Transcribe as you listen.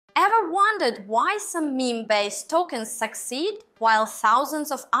Ever wondered why some meme-based tokens succeed while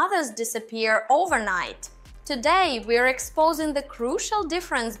thousands of others disappear overnight? Today, we're exposing the crucial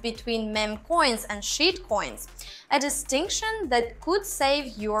difference between memecoins and shitcoins, a distinction that could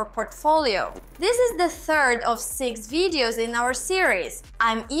save your portfolio. This is the third of 6 videos in our series.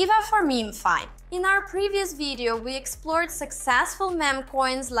 I'm Eva for MemeFi. In our previous video, we explored successful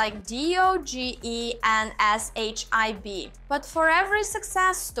memecoins like DOGE and SHIB. But for every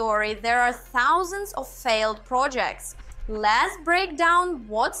success story, there are thousands of failed projects. Let's break down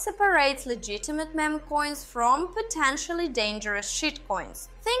what separates legitimate memecoins from potentially dangerous shitcoins.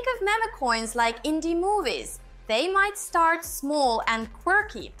 Think of memecoins like indie movies. They might start small and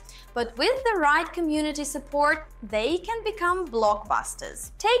quirky, but with the right community support, they can become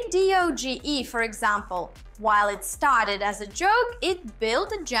blockbusters. Take DOGE for example. While it started as a joke, it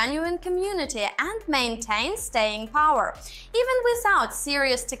built a genuine community and maintained staying power. Even without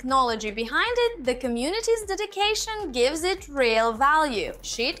serious technology behind it, the community's dedication gives it real value.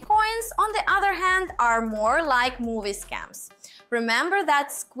 Shitcoins, on the other hand, are more like movie scams. Remember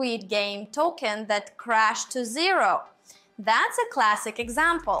that Squid Game token that crashed to zero? That's a classic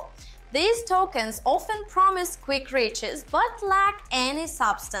example. These tokens often promise quick riches but lack any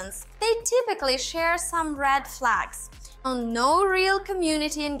substance. They typically share some red flags: no real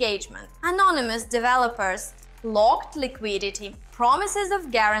community engagement, anonymous developers, locked liquidity, promises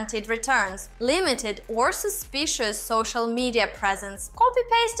of guaranteed returns, limited or suspicious social media presence,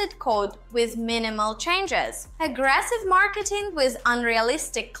 copy-pasted code with minimal changes, aggressive marketing with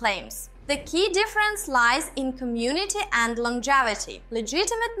unrealistic claims. The key difference lies in community and longevity.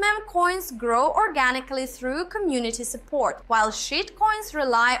 Legitimate memecoins grow organically through community support, while shitcoins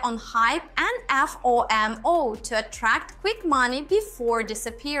rely on hype and FOMO to attract quick money before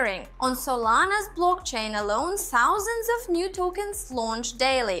disappearing. On Solana's blockchain alone, thousands of new tokens launch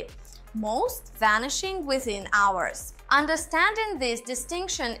daily, most vanishing within hours. Understanding this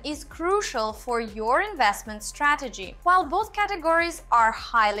distinction is crucial for your investment strategy. While both categories are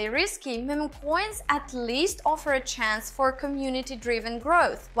highly risky, memecoins at least offer a chance for community-driven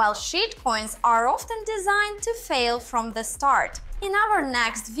growth, while shitcoins are often designed to fail from the start. In our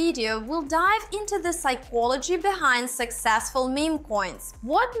next video, we'll dive into the psychology behind successful memecoins.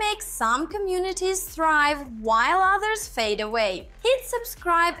 What makes some communities thrive while others fade away? Hit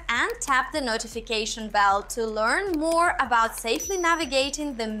subscribe and tap the notification bell to learn more about safely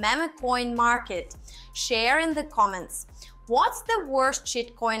navigating the memecoin market. Share in the comments. What's the worst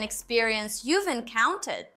shitcoin experience you've encountered?